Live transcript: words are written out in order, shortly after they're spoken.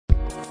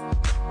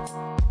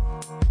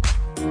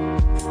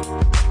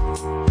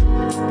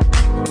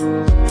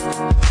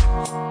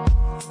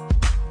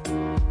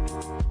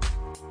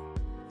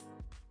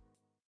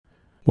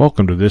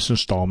Welcome to this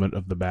installment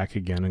of the Back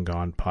Again and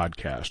Gone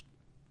podcast,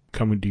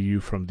 coming to you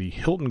from the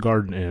Hilton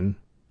Garden Inn,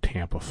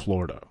 Tampa,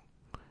 Florida,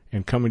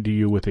 and coming to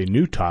you with a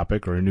new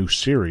topic or a new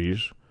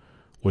series,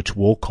 which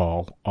we'll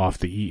call Off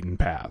the Eaten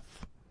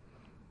Path.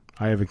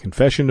 I have a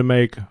confession to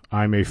make.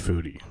 I'm a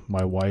foodie.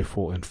 My wife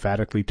will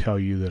emphatically tell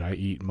you that I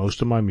eat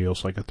most of my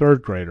meals like a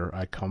third grader.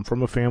 I come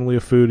from a family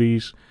of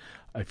foodies.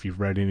 If you've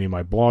read any of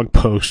my blog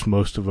posts,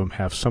 most of them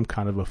have some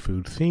kind of a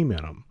food theme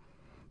in them.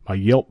 My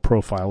Yelp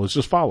profile is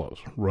as follows: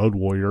 Road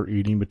Warrior,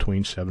 eating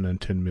between 7 and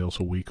 10 meals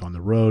a week on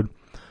the road.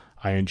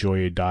 I enjoy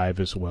a dive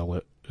as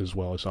well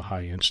as a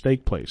high-end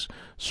steak place.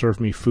 Serve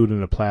me food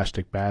in a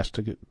plastic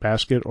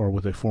basket or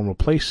with a formal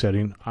place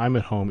setting. I'm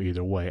at home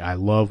either way. I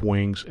love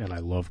wings and I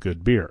love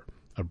good beer.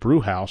 A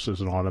brew house is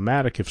an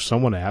automatic if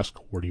someone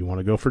asks, where do you want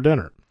to go for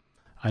dinner?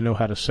 I know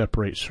how to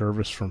separate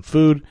service from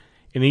food,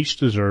 and each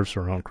deserves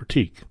their own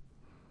critique.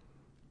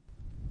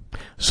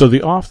 So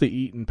the Off the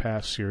Eaten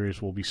Path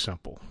series will be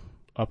simple.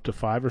 Up to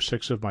 5 or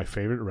 6 of my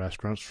favorite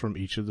restaurants from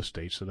each of the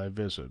states that I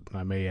visit.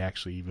 I may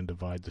actually even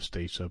divide the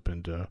states up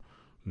into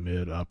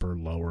mid, upper,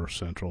 lower,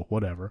 central,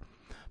 whatever.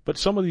 But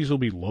some of these will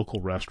be local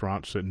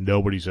restaurants that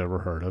nobody's ever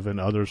heard of, and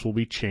others will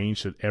be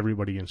chains that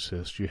everybody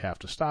insists you have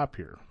to stop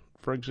here.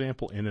 For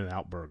example,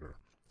 In-N-Out Burger.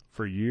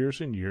 For years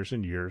and years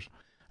and years,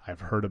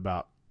 I've heard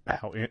about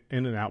how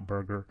In-N-Out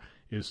Burger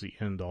is the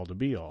end-all to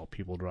be-all.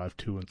 People drive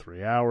 2 and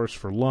 3 hours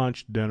for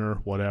lunch, dinner,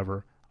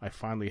 whatever. I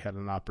finally had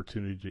an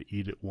opportunity to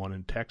eat at one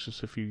in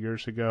Texas a few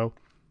years ago,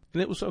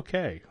 and it was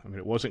okay. I mean,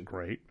 it wasn't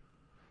great.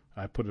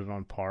 I put it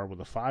on par with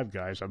the Five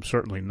Guys. I'm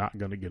certainly not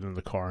going to get in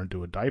the car and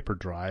do a diaper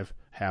drive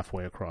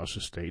halfway across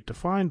the state to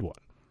find one.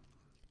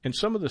 And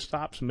some of the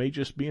stops may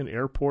just be an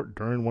airport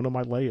during one of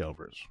my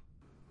layovers.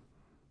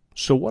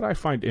 So what I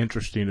find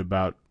interesting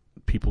about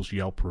people's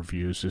Yelp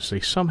reviews is they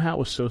somehow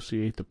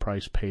associate the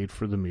price paid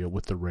for the meal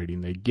with the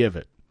rating they give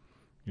it.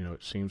 You know,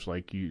 it seems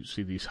like you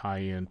see these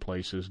high-end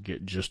places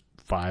get just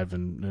 5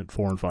 and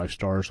 4 and 5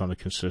 stars on a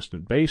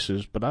consistent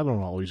basis, but I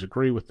don't always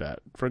agree with that.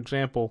 For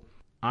example,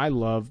 I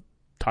love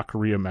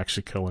Taqueria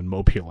Mexico in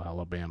Mobile,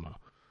 Alabama.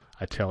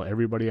 I tell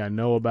everybody I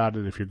know about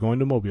it, if you're going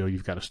to Mobile,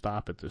 you've got to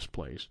stop at this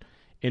place.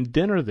 And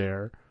dinner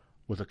there,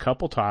 with a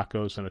couple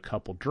tacos and a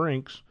couple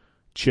drinks,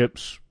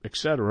 chips,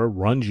 etc.,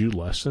 runs you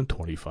less than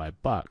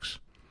 $25.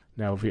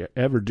 Now, if you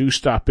ever do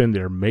stop in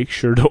there, make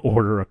sure to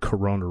order a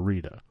Corona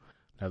Rita.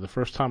 Now, the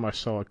first time I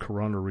saw a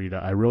Corona Rita,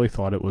 I really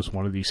thought it was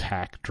one of these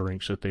hack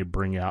drinks that they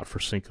bring out for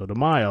Cinco de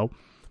Mayo,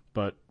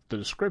 but the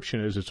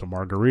description is it's a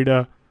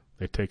margarita.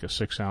 They take a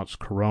 6-ounce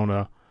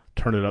Corona,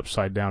 turn it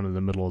upside down in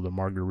the middle of the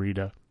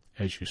margarita.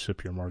 As you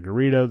sip your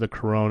margarita, the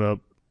Corona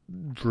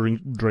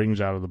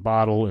drains out of the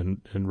bottle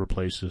and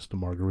replaces the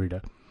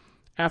margarita.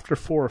 After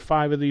 4 or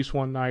 5 of these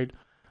one night,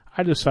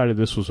 I decided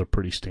this was a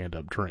pretty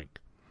stand-up drink.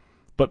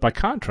 But by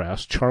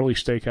contrast,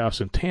 Charlie's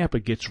Steakhouse in Tampa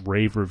gets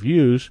rave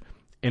reviews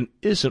and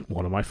isn't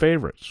one of my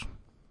favorites.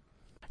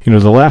 You know,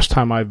 the last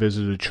time I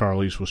visited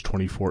Charlie's was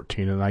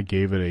 2014, and I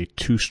gave it a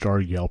 2-star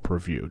Yelp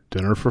review.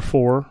 Dinner for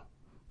 4,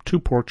 2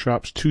 pork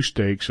chops, 2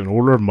 steaks, an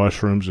order of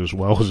mushrooms, as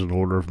well as an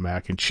order of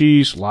mac and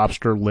cheese,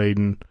 lobster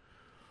laden.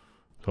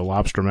 The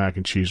lobster mac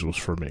and cheese was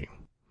for me.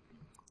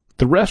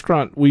 The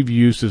restaurant we've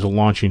used as a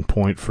launching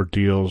point for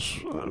deals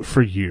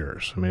for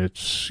years. I mean,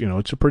 it's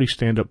a pretty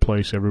stand-up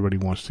place. Everybody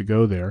wants to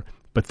go there.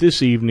 But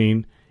this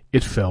evening,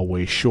 it fell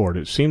way short.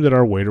 It seemed that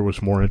our waiter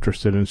was more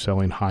interested in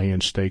selling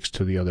high-end steaks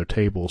to the other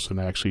tables than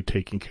actually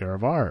taking care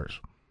of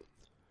ours.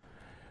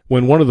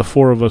 When one of the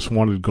 4 of us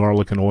wanted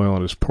garlic and oil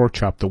on his pork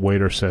chop, the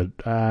waiter said,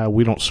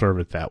 we don't serve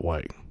it that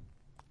way.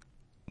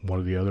 One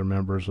of the other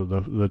members of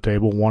the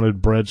table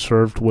wanted bread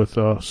served with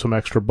some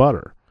extra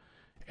butter.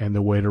 And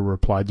the waiter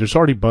replied, there's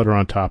already butter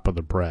on top of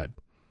the bread.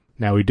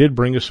 Now, he did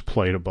bring us a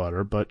plate of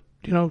butter, but,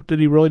 did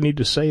he really need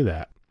to say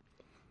that?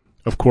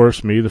 Of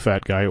course, me, the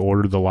fat guy,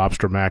 ordered the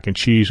lobster mac and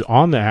cheese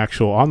on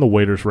the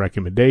waiter's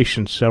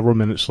recommendation. Several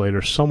minutes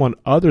later, someone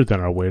other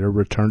than our waiter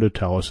returned to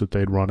tell us that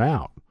they'd run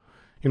out.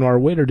 Our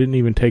waiter didn't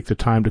even take the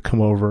time to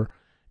come over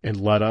and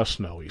let us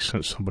know. He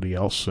sent somebody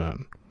else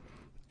in.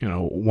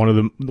 One of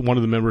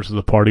the members of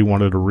the party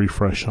wanted a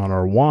refresh on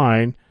our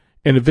wine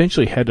and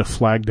eventually had to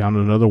flag down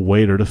another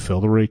waiter to fill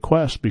the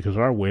request because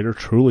our waiter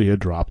truly had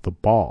dropped the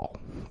ball.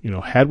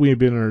 Had we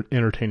been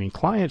entertaining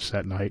clients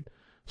that night,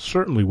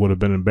 certainly would have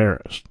been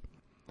embarrassed.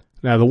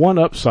 Now, the one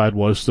upside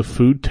was the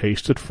food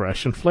tasted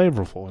fresh and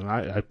flavorful, and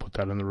I put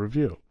that in the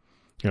review.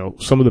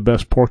 Some of the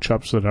best pork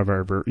chops that I've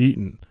ever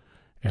eaten.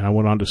 And I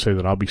went on to say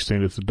that I'll be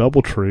staying at the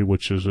DoubleTree,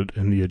 which is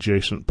in the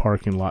adjacent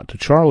parking lot to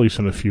Charlie's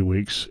in a few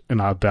weeks, and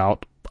I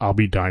doubt I'll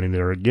be dining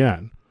there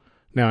again.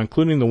 Now,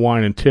 including the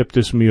wine and tip,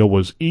 this meal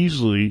was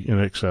easily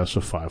in excess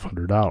of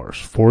 $500.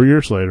 4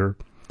 years later,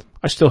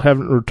 I still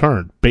haven't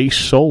returned,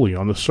 based solely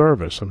on the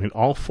service. I mean,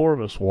 all 4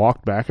 of us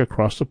walked back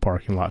across the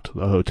parking lot to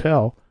the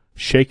hotel,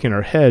 shaking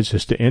our heads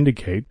as to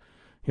indicate,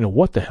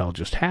 what the hell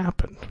just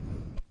happened.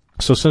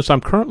 So since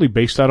I'm currently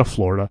based out of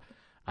Florida,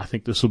 I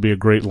think this will be a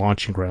great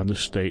launching ground, this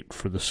state,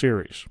 for the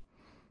series.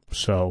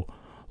 So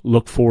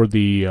look for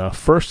the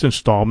first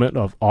installment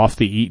of Off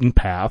the Eaten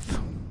Path,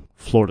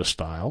 Florida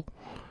Style,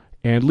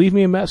 and leave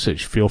me a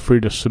message. Feel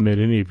free to submit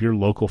any of your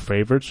local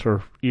favorites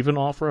or even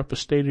offer up a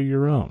state of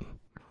your own.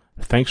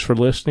 Thanks for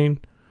listening,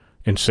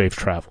 and safe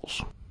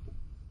travels.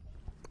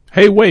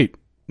 Hey, wait!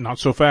 Not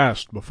so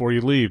fast. Before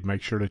you leave,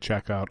 make sure to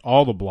check out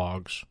all the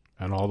blogs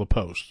and all the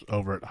posts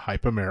over at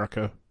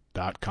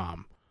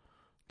hypeamerica.com.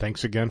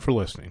 Thanks again for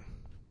listening.